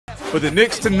But the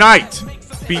Knicks tonight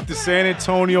beat the San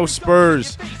Antonio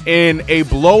Spurs in a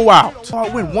blowout.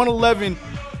 Win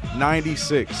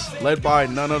 111-96, led by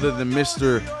none other than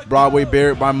Mr. Broadway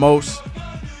Barrett by most,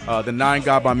 the 9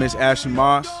 guy by Miss Ashley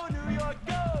Moss,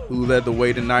 who led the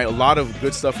way tonight. A lot of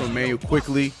good stuff from Emmanuel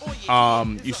quickly.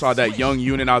 You saw that young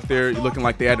unit out there looking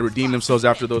like they had to redeem themselves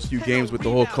after those few games with the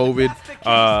whole COVID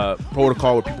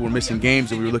protocol where people were missing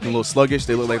games and we were looking a little sluggish.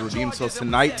 They looked like they redeemed themselves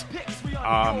tonight.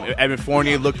 Evan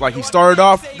Fournier looked like he started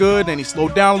off good and he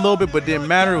slowed down a little bit, but didn't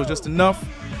matter. It was just enough.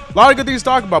 A lot of good things to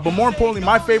talk about, but more importantly,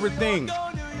 my favorite thing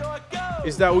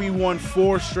is that we won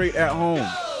 4 straight at home.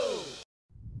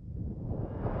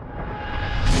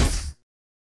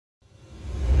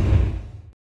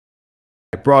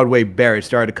 Broadway Barrett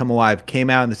started to come alive, came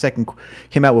out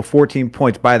with 14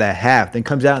 points by the half, then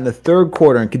comes out in the third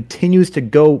quarter and continues to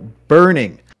go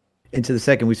burning into the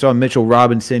second. We saw Mitchell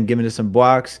Robinson giving us some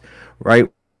blocks, right?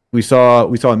 We saw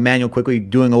Emmanuel quickly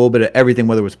doing a little bit of everything,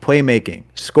 whether it was playmaking,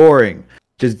 scoring,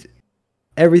 just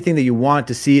everything that you want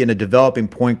to see in a developing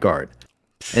point guard.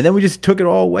 And then we just took it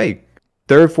all away.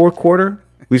 Third, fourth quarter,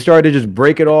 we started to just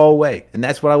break it all away. And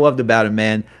that's what I loved about it,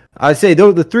 man. I'd say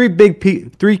those are the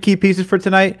three key pieces for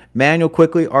tonight. Manuel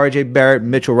quickly, RJ Barrett,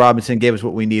 Mitchell Robinson gave us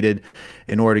what we needed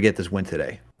in order to get this win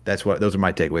today. Those are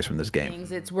my takeaways from this game.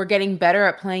 We're getting better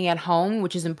at playing at home,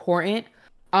 which is important.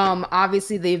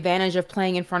 Obviously the advantage of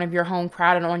playing in front of your home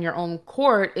crowd and on your own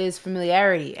court is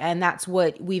familiarity, and that's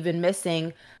what we've been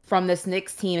missing from this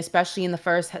Knicks team, especially in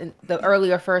the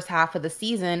earlier first half of the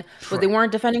season, but they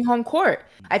weren't defending home court.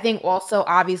 I think also,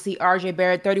 obviously, RJ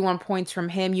Barrett, 31 points from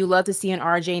him. You love to see an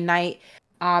RJ night.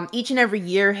 Each and every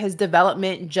year, his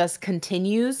development just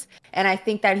continues, and I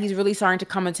think that he's really starting to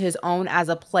come into his own as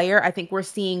a player. I think we're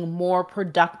seeing more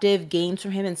productive games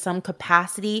from him in some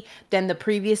capacity than the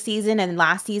previous season and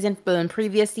last season, but in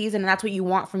previous season, and that's what you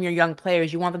want from your young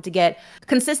players. You want them to get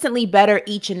consistently better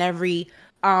each and every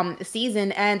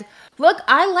season. And look,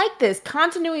 I like this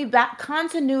continuity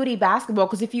basketball,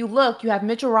 because if you look, you have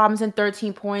Mitchell Robinson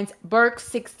 13 points, Burks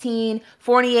 16,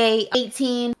 Fournier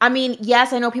 18. I mean,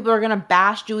 yes, I know people are gonna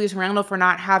bash Julius Randle for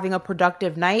not having a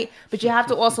productive night, but you have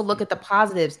to also look at the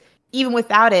positives. Even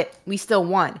without it, we still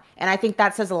won, and I think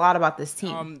that says a lot about this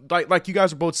team. Like you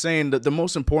guys are both saying, the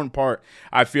most important part,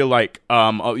 I feel like,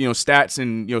 stats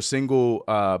and single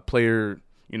player,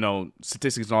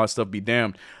 statistics and all that stuff be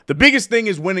damned. The biggest thing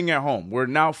is winning at home. We're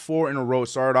now 4 in a row.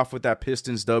 Started off with that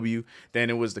Pistons W. Then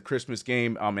it was the Christmas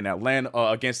game in Atlanta,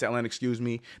 against Atlanta,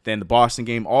 Then the Boston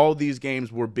game. All these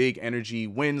games were big energy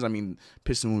wins. I mean,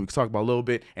 Pistons, we could talk about a little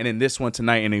bit. And then this one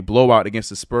tonight in a blowout against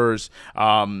the Spurs.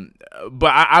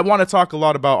 But I want to talk a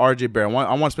lot about RJ Barrett.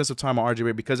 I want to spend some time on RJ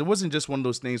Barrett, because it wasn't just one of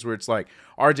those things where it's like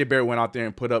RJ Barrett went out there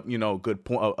and put up,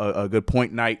 a good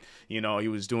point night. He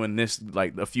was doing this,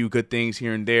 like a few good things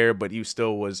here and there, but he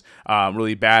still was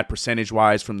really bad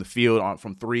percentage-wise from the field,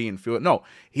 from 3 and field. No,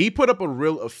 he put up a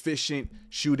real efficient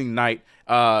shooting night.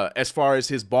 As far as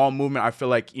his ball movement, I feel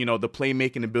like, the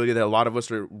playmaking ability that a lot of us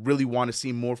really want to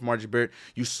see more from RJ Barrett.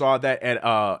 You saw that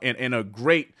at in a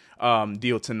great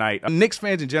deal tonight. Knicks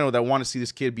fans in general that want to see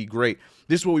this kid be great,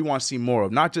 this is what we want to see more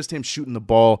of. Not just him shooting the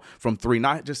ball from 3,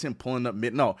 not just him pulling up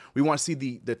mid. No, we want to see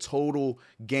the total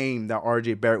game that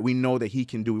RJ Barrett, we know that he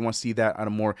can do. We want to see that at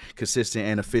a more consistent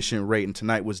and efficient rate, and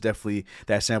tonight was definitely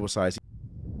that sample size.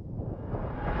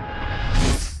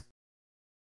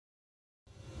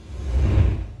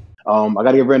 I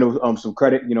got to give Randall some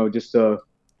credit, just to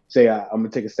say I'm going to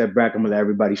take a step back. I'm going to let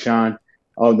everybody shine.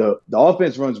 The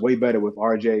offense runs way better with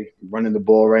RJ running the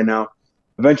ball right now.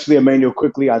 Eventually, Emmanuel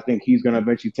quickly, I think he's going to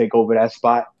eventually take over that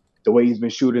spot. The way he's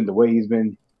been shooting, the way he's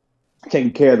been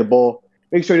taking care of the ball,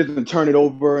 make sure he doesn't turn it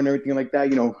over and everything like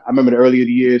that. I remember the earlier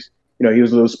years, he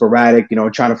was a little sporadic,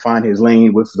 trying to find his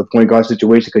lane with the point guard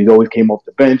situation, because he always came off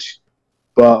the bench.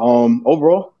 But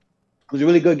overall, it was a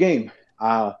really good game.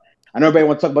 I know everybody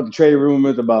wants to talk about the trade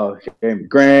rumors about Jeremy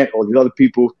Grant or these other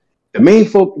people. The main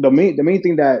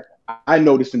thing that I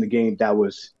noticed in the game that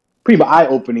was pretty much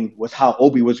eye-opening was how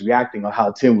Obi was reacting, or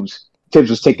how Tibbs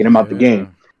was taking him out the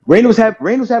game. Randall's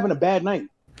having a bad night,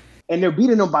 and they're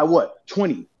beating him by what,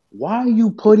 20? Why are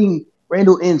you putting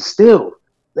Randall in still?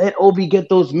 Let Obi get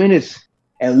those minutes,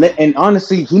 and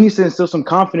honestly, he needs to instill some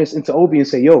confidence into Obi and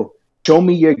say, yo, show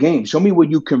me your game, show me what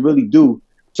you can really do,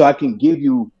 so I can give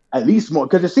you at least more.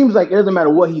 Because it seems like it doesn't matter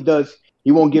what he does,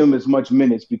 he won't give him as much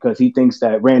minutes, because he thinks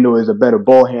that Randall is a better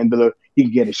ball handler. He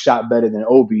can get a shot better than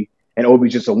Obi, and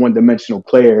Obi's just a one-dimensional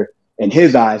player in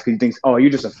his eyes, because he thinks, oh,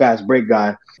 you're just a fast break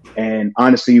guy. And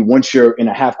honestly, once you're in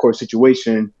a half-court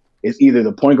situation, it's either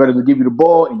the point guard will give you the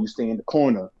ball and you stay in the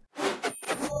corner.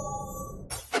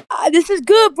 This is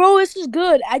good, bro. This is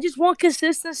good. I just want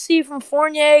consistency from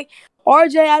Fournier.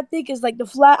 RJ, I think, is like the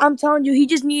flat. I'm telling you, he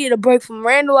just needed a break from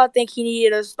Randall. I think he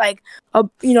needed us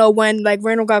when like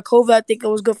Randall got COVID. I think it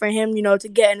was good for him, to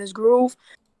get in his groove.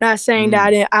 Not saying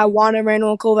that I wanted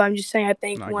Randall and COVID. I'm just saying I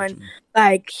think when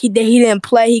he didn't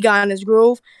play, he got in his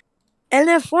groove. And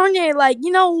then Fournier,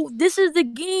 this is the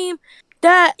game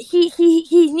that he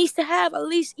needs to have at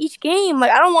least each game.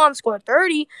 Like, I don't want him to score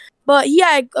 30, but he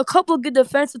had a couple of good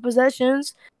defensive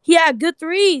possessions. He had good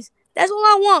threes. That's all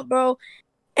I want, bro.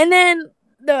 And then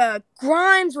the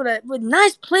Grimes with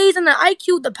nice plays and the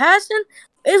IQ, the passing,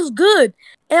 it was good.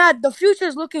 And the future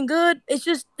is looking good. It's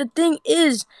just the thing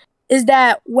is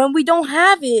that when we don't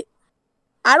have it,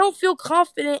 I don't feel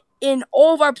confident in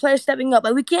all of our players stepping up.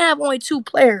 Like, we can't have only 2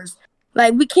 players.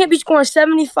 Like, we can't be scoring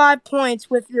 75 points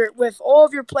with all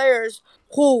of your players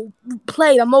who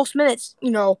play the most minutes,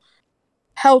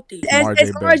 healthy.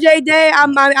 It's RJ Day.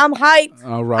 I'm hyped.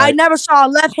 All right. I never saw a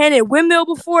left-handed windmill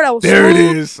before. That was there.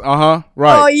 Smooth. It is. Right.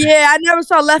 Oh yeah, I never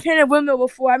saw a left-handed windmill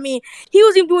before. I mean, he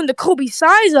was even doing the Kobe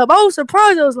size up. I was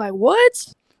surprised. I was like, what?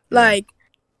 Yeah.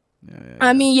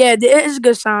 I mean, it's a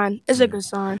good sign. It's a good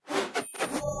sign.